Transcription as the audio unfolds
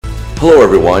Hello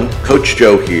everyone, Coach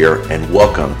Joe here, and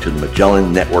welcome to the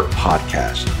Magellan Network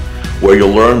Podcast, where you'll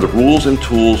learn the rules and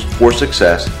tools for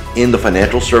success in the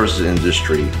financial services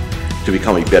industry to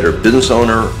become a better business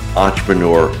owner,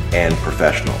 entrepreneur, and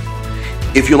professional.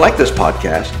 If you like this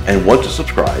podcast and want to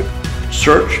subscribe,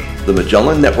 search the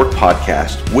Magellan Network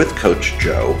Podcast with Coach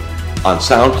Joe on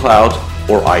SoundCloud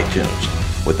or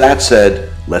iTunes. With that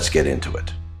said, let's get into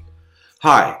it.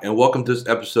 Hi, and welcome to this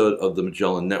episode of the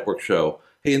Magellan Network Show.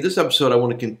 Hey, in this episode, I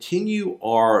want to continue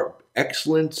our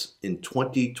Excellence in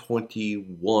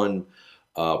 2021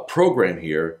 program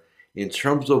here in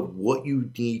terms of what you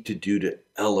need to do to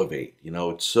elevate. You know,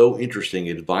 it's so interesting.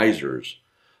 Advisors,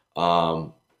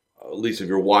 at least if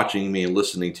you're watching me and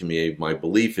listening to me, my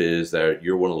belief is that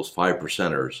you're one of those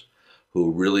 5%ers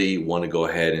who really want to go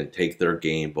ahead and take their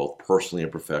game, both personally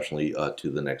and professionally,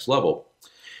 to the next level.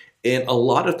 And a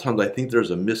lot of times, I think there's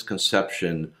a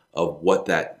misconception of what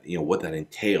that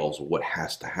entails, or what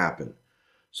has to happen.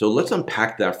 So let's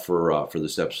unpack that for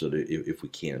this episode, if we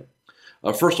can.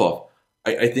 First off,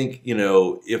 I think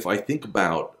if I think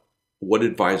about what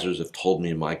advisors have told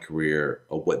me in my career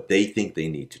of what they think they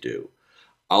need to do,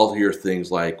 I'll hear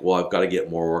things like, "Well, I've got to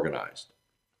get more organized.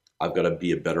 I've got to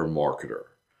be a better marketer.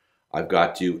 I've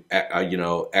got to,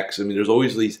 there's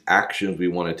always these actions we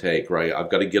want to take, right? I've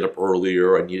got to get up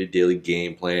earlier. I need a daily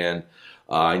game plan.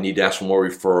 I need to ask for more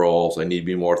referrals. I need to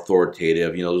be more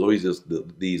authoritative." There's always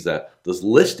this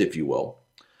list, if you will,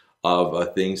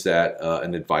 of things that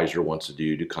an advisor wants to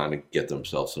do to kind of get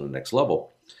themselves to the next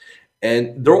level.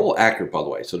 And they're all accurate, by the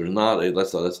way. So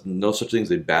there's no such thing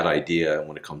as a bad idea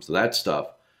when it comes to that stuff.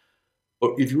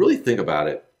 But if you really think about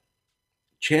it,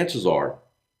 chances are,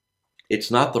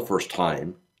 it's not the first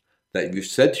time that you've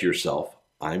said to yourself,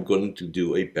 "I'm going to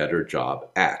do a better job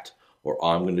at," or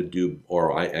I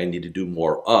need to do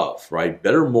more of, right?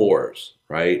 Better mores,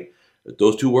 right?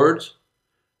 Those two words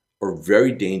are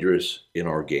very dangerous in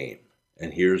our game.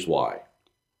 And here's why.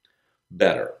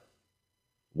 Better.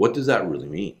 What does that really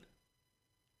mean?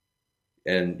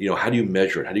 And, how do you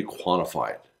measure it? How do you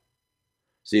quantify it?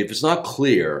 See, if it's not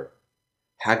clear,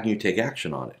 how can you take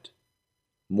action on it?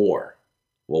 More.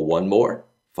 Well, 1 more,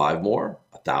 5 more,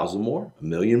 1,000 more,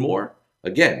 1,000,000 more.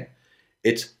 Again,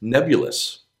 it's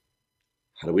nebulous.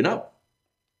 How do we know?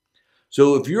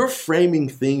 So if you're framing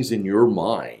things in your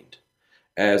mind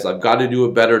as "I've got to do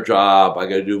a better job, I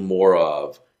got to do more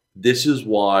of," this is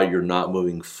why you're not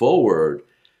moving forward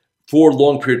for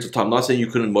long periods of time. I'm not saying you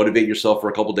couldn't motivate yourself for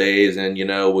a couple days and,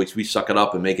 we suck it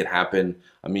up and make it happen.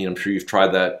 I mean, I'm sure you've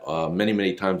tried that many,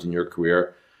 many times in your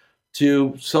career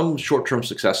to some short-term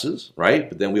successes, right?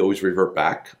 But then we always revert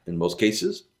back in most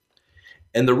cases.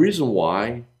 And the reason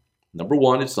why, number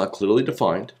one, it's not clearly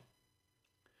defined.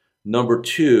 Number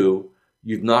two,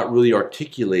 you've not really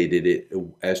articulated it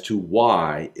as to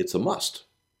why it's a must,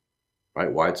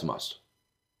 right? Why it's a must.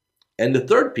 And the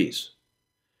third piece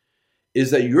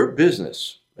is that your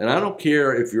business, and I don't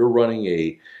care if you're running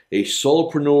a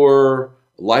solopreneur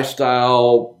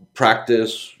lifestyle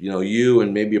practice, you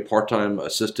and maybe a part-time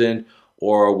assistant,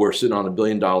 or we're sitting on $1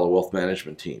 billion wealth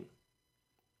management team.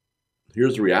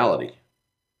 Here's the reality,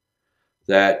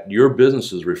 that your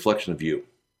business is a reflection of you.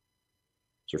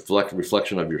 It's a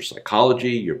reflection of your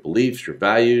psychology, your beliefs, your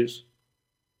values,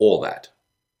 all that.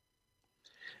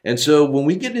 And so when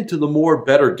we get into the more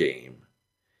better game,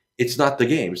 it's not the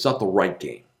game. It's not the right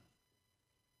game.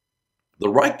 The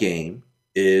right game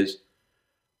is,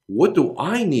 what do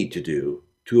I need to do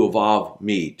to evolve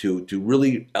me, to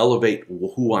really elevate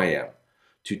who I am,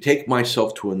 to take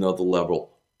myself to another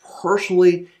level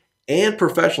personally and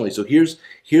professionally? So here's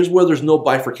where there's no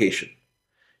bifurcation.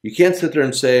 You can't sit there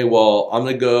and say, "Well, I'm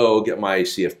going to go get my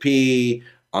CFP.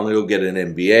 I'm going to go get an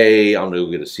MBA. I'm going to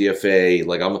go get a CFA. I'm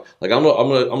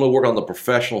going to work on the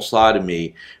professional side of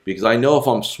me because I know if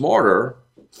I'm smarter,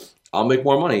 I'll make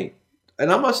more money."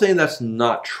 And I'm not saying that's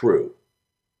not true.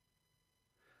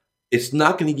 It's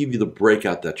not going to give you the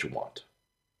breakout that you want.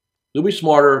 You'll be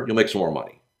smarter. You'll make some more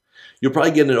money. You'll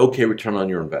probably get an okay return on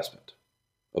your investment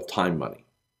of time, money.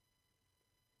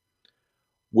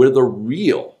 Where the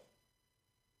real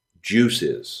juice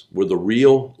is, where the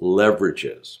real leverage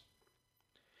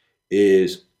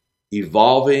is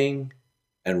evolving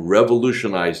and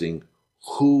revolutionizing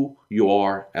who you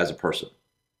are as a person.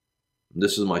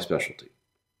 This is my specialty.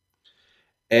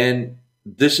 And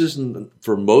this is,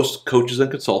 for most coaches and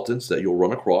consultants that you'll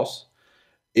run across,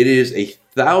 it is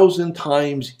 1,000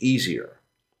 times easier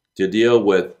to deal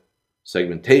with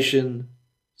segmentation,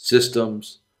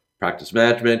 systems, practice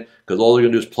management, because all they're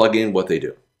going to do is plug in what they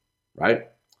do, right?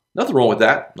 Nothing wrong with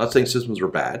that. I'm not saying systems are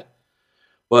bad.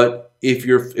 But if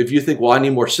you think, well, I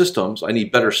need more systems, I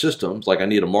need better systems, like I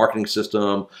need a marketing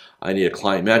system, I need a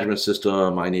client management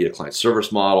system, I need a client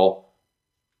service model.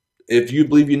 If you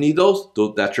believe you need those,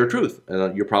 that's your truth,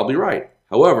 and you're probably right.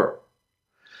 However,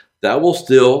 that will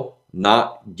still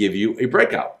not give you a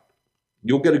breakout.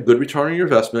 You'll get a good return on your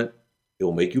investment. It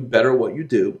will make you better at what you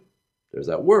do. There's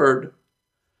that word.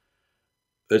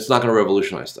 It's not going to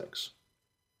revolutionize things.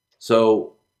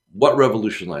 So what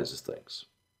revolutionizes things?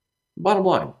 Bottom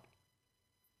line,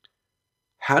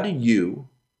 how do you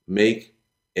make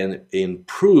an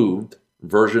improved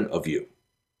version of you?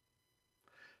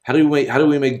 How do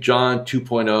we make John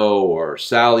 2.0 or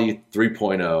Sally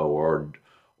 3.0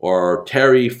 or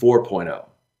Terry 4.0?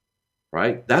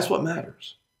 Right? That's what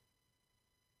matters.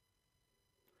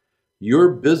 Your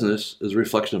business is a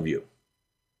reflection of you.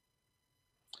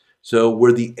 So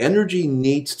where the energy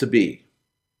needs to be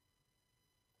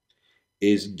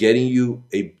is getting you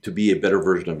to be a better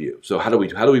version of you. So how do we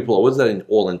pull it? What does that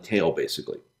all entail,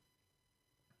 basically?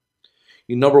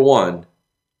 Number one,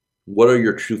 what are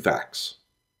your true facts?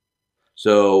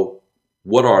 So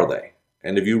what are they?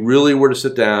 And if you really were to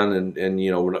sit down and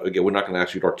we're not going to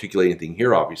ask you to articulate anything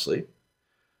here, obviously.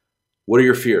 What are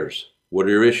your fears? What are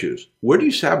your issues? Where do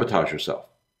you sabotage yourself?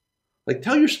 Like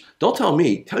don't tell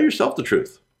me, tell yourself the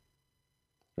truth.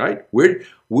 Right? Where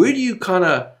do you kind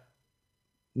of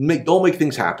don't make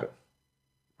things happen?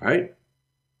 Right?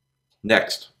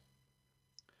 Next.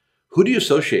 Who do you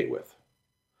associate with?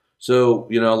 So,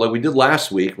 like we did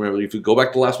last week, remember if you go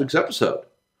back to last week's episode,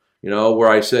 where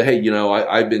I said, hey,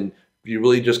 I've been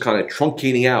really just kind of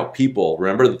truncating out people.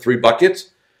 Remember the 3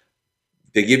 buckets?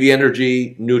 They give you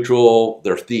energy, neutral,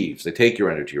 they're thieves. They take your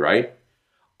energy, right?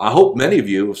 I hope many of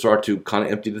you start to kind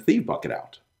of empty the thief bucket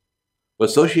out. But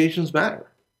associations matter,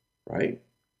 right?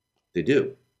 They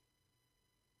do.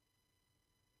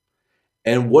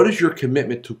 And what is your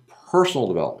commitment to personal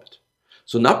development?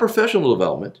 So not professional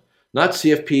development, not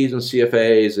CFPs and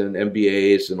CFAs and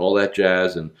MBAs and all that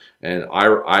jazz and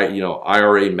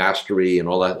IRA mastery and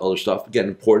all that other stuff. Again,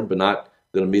 important, but not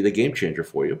going to be the game changer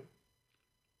for you.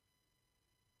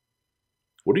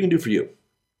 What are you going to do for you?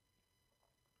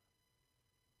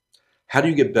 How do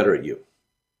you get better at you?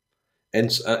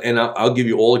 And I'll give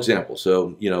you all examples.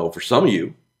 So, for some of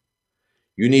you,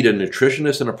 you need a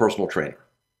nutritionist and a personal trainer.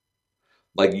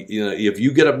 Like, if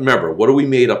you get up, remember, what are we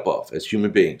made up of as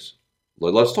human beings?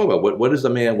 Let's talk about what is a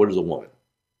man, what is a woman?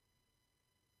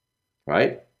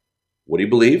 Right? What do you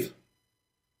believe?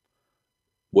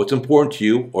 What's important to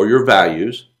you or your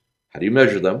values? How do you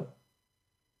measure them?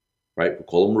 Right? We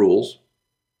call them rules.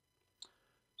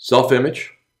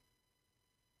 Self-image.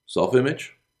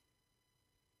 Self-image.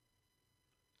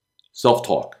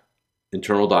 Self-talk.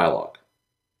 Internal dialogue.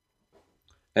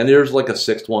 And there's like a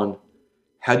 6th one.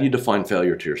 How do you define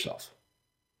failure to yourself?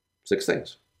 6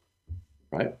 things,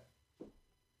 right?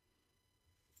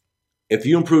 If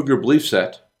you improve your belief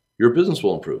set, your business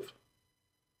will improve.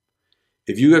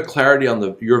 If you get clarity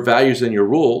on your values and your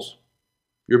rules,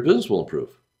 your business will improve.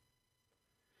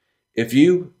 If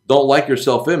you don't like your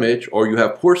self-image or you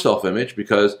have poor self-image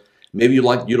because maybe you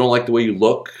don't like the way you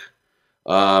look,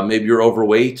 maybe you're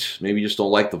overweight, maybe you just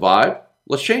don't like the vibe,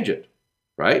 let's change it,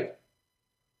 right?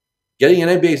 Getting an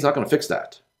MBA is not going to fix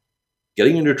that.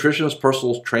 Getting a nutritionist,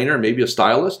 personal trainer, maybe a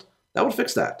stylist, that would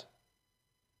fix that.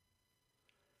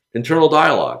 Internal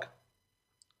dialogue.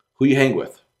 Who you hang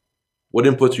with. What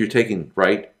inputs are you taking,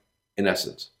 right? In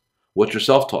essence. What's your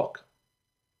self-talk?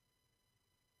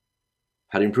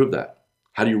 How do you improve that?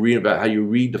 How do you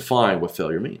redefine what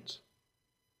failure means?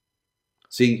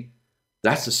 See,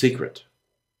 that's the secret.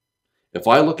 If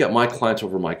I look at my clients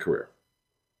over my career,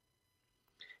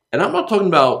 and I'm not talking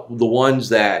about the ones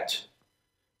that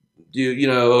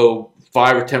do,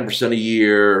 5 or 10% a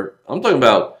year. I'm talking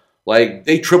about like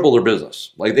they triple their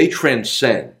business. Like they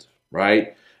transcend,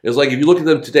 right? It's like if you look at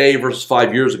them today versus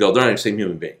 5 years ago, they're not the same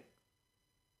human being.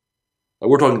 Like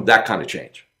we're talking that kind of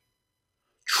change.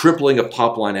 Tripling of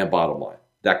top line and bottom line.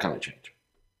 That kind of change.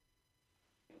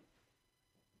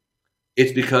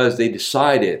 It's because they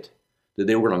decided that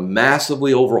they were going to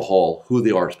massively overhaul who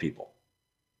they are as people.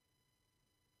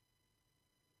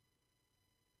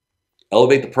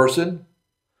 Elevate the person,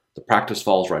 the practice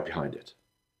follows right behind it.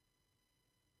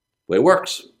 The way it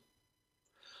works.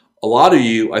 A lot of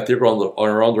you, I think,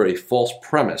 are under a false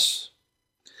premise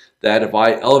that if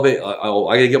I elevate, I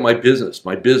got to get my business.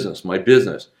 At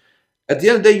the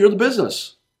end of the day, you're the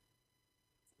business.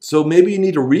 So maybe you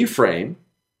need to reframe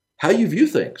how you view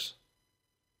things.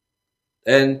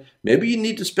 And maybe you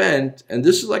need to spend, and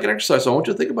this is like an exercise, so I want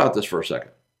you to think about this for a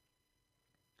second.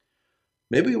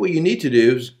 Maybe what you need to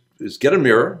do is get a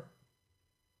mirror,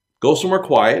 Go somewhere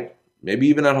quiet, maybe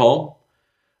even at home.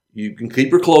 You can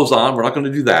keep your clothes on. We're not going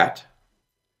to do that.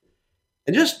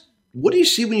 And just, what do you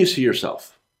see when you see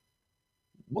yourself?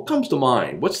 What comes to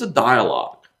mind? What's the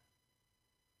dialogue?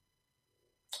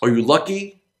 Are you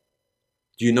lucky?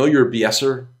 Do you know you're a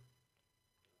BSer?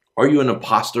 Are you an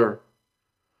imposter?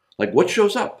 Like, what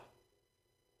shows up?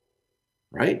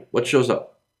 Right? What shows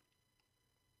up?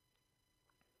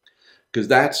 Because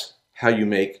that's how you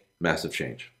make massive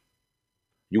change.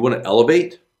 You want to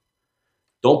elevate?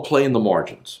 Don't play in the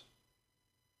margins.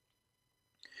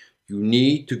 You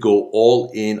need to go all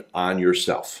in on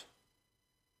yourself.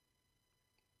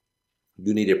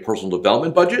 You need a personal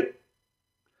development budget.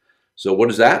 So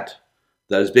what is that?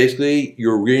 That is basically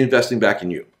you're reinvesting back in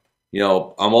you.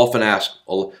 I'm often asked,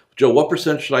 Joe, what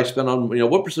percent should I spend on,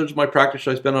 what percentage of my practice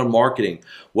should I spend on marketing?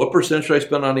 What percent should I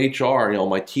spend on HR,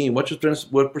 my team? What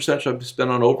percent should I spend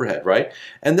on overhead, right?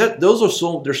 And there's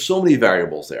so many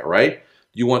variables there, right?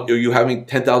 Are you having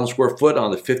 10,000 square foot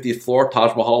on the 50th floor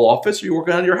Taj Mahal office, or are you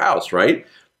working on your house, right?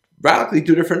 Radically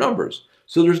two different numbers.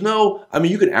 So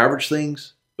you can average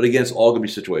things, but again, it's all going to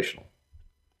be situational.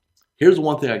 Here's the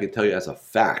one thing I can tell you as a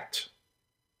fact.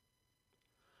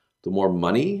 The more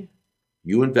money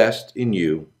you invest in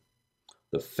you,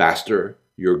 the faster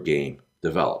your game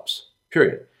develops,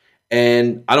 period.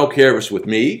 And I don't care if it's with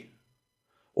me,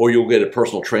 or you'll get a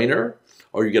personal trainer,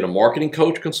 or you get a marketing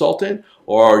coach consultant,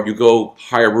 or you go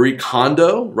hire Marie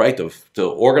Kondo, right, to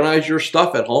organize your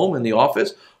stuff at home in the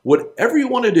office. Whatever you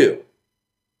want to do,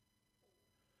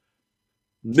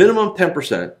 minimum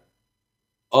 10%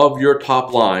 of your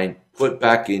top line put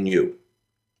back in you.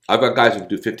 I've got guys who can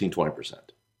do 15, 20%.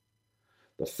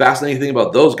 The fascinating thing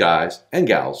about those guys and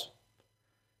gals,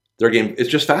 their game is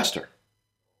just faster.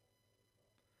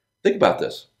 Think about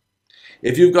this.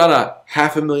 If you've got a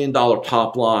 $500,000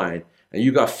 top line and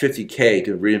you got $50K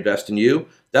to reinvest in you,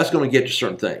 that's going to get you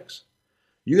certain things.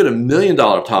 You got $1 million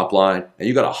top line and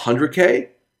you got $100K,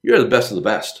 you're the best of the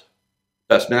best.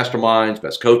 Best masterminds,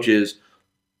 best coaches,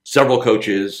 several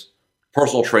coaches,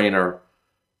 personal trainer,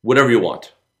 whatever you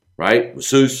want, right?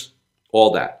 Masseuse,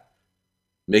 all that.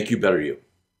 Make you better you.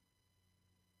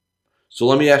 So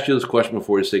let me ask you this question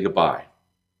before you say goodbye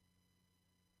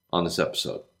on this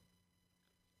episode.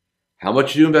 How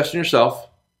much do you invest in yourself?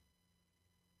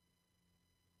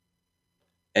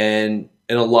 And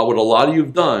what a lot of you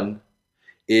have done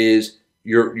is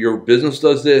your business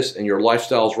does this and your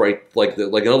lifestyle's right. Like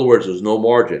in other words, there's no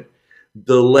margin.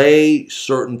 Delay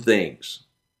certain things.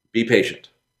 Be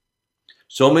patient.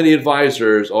 So many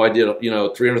advisors, I did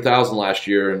 $300,000 last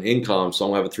year in income, so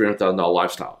I'm gonna have a $300,000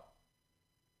 lifestyle.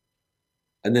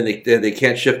 And then they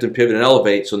can't shift and pivot and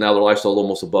elevate, so now their lifestyle is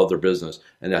almost above their business,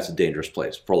 and that's a dangerous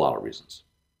place for a lot of reasons.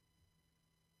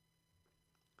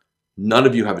 None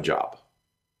of you have a job.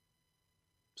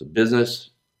 It's a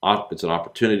business, it's an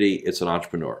opportunity, it's an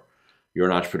entrepreneur. You're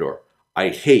an entrepreneur. I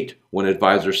hate when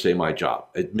advisors say my job.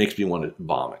 It makes me want to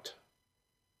vomit.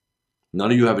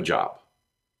 None of you have a job.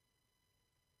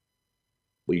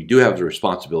 What you do have the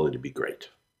responsibility to be great.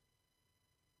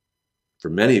 For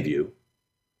many of you,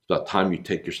 it's about time you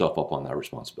take yourself up on that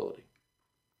responsibility.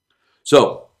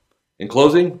 So, in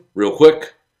closing, real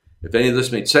quick, if any of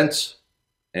this made sense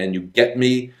and you get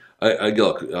me, I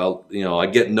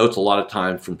get notes a lot of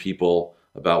times from people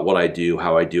about what I do,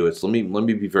 how I do it. So let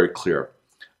me be very clear.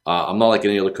 I'm not like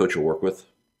any other coach I work with.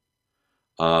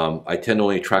 I tend to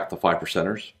only attract the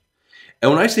 5%ers. And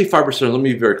when I say 5%ers, let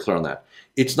me be very clear on that.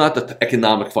 It's not the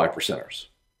economic 5%ers.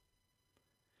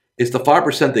 It's the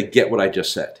 5% that get what I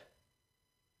just said.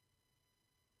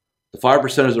 The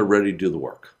 5%ers are ready to do the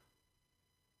work.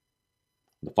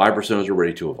 The 5%ers are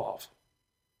ready to evolve.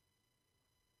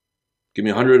 Give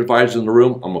me 100 advisors in the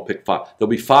room, I'm going to pick 5. There'll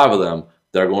be 5 of them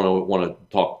that are going to want to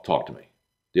talk to me.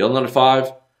 The other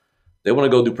 5, they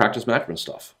want to go do practice management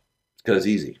stuff because it's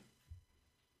easy.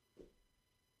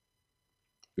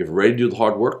 If you're ready to do the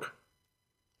hard work,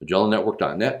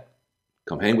 MagellanNetwork.net.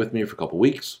 Come hang with me for a couple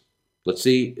weeks. Let's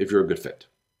see if you're a good fit.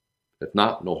 If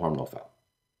not, no harm, no foul.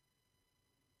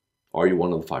 Are you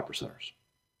one of the 5%ers?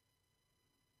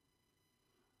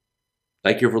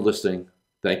 Thank you for listening.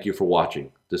 Thank you for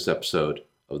watching this episode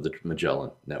of the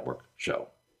Magellan Network Show.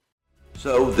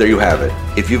 So there you have it.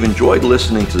 If you've enjoyed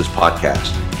listening to this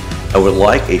podcast, I would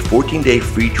like a 14-day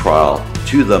free trial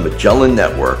to the Magellan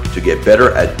Network to get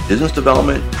better at business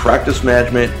development, practice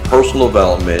management, personal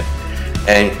development,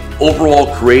 and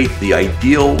overall create the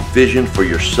ideal vision for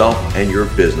yourself and your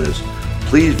business.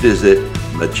 Please visit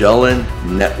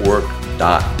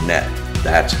MagellanNetwork.net.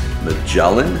 That's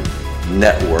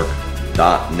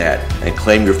MagellanNetwork.net and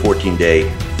claim your 14-day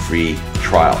free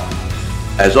trial.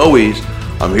 As always,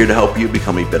 I'm here to help you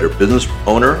become a better business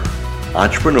owner,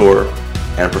 entrepreneur,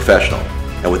 and professional.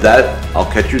 And with that,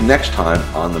 I'll catch you next time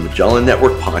on the Magellan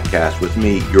Network Podcast with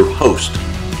me, your host,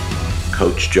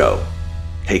 Coach Joe.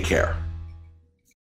 Take care.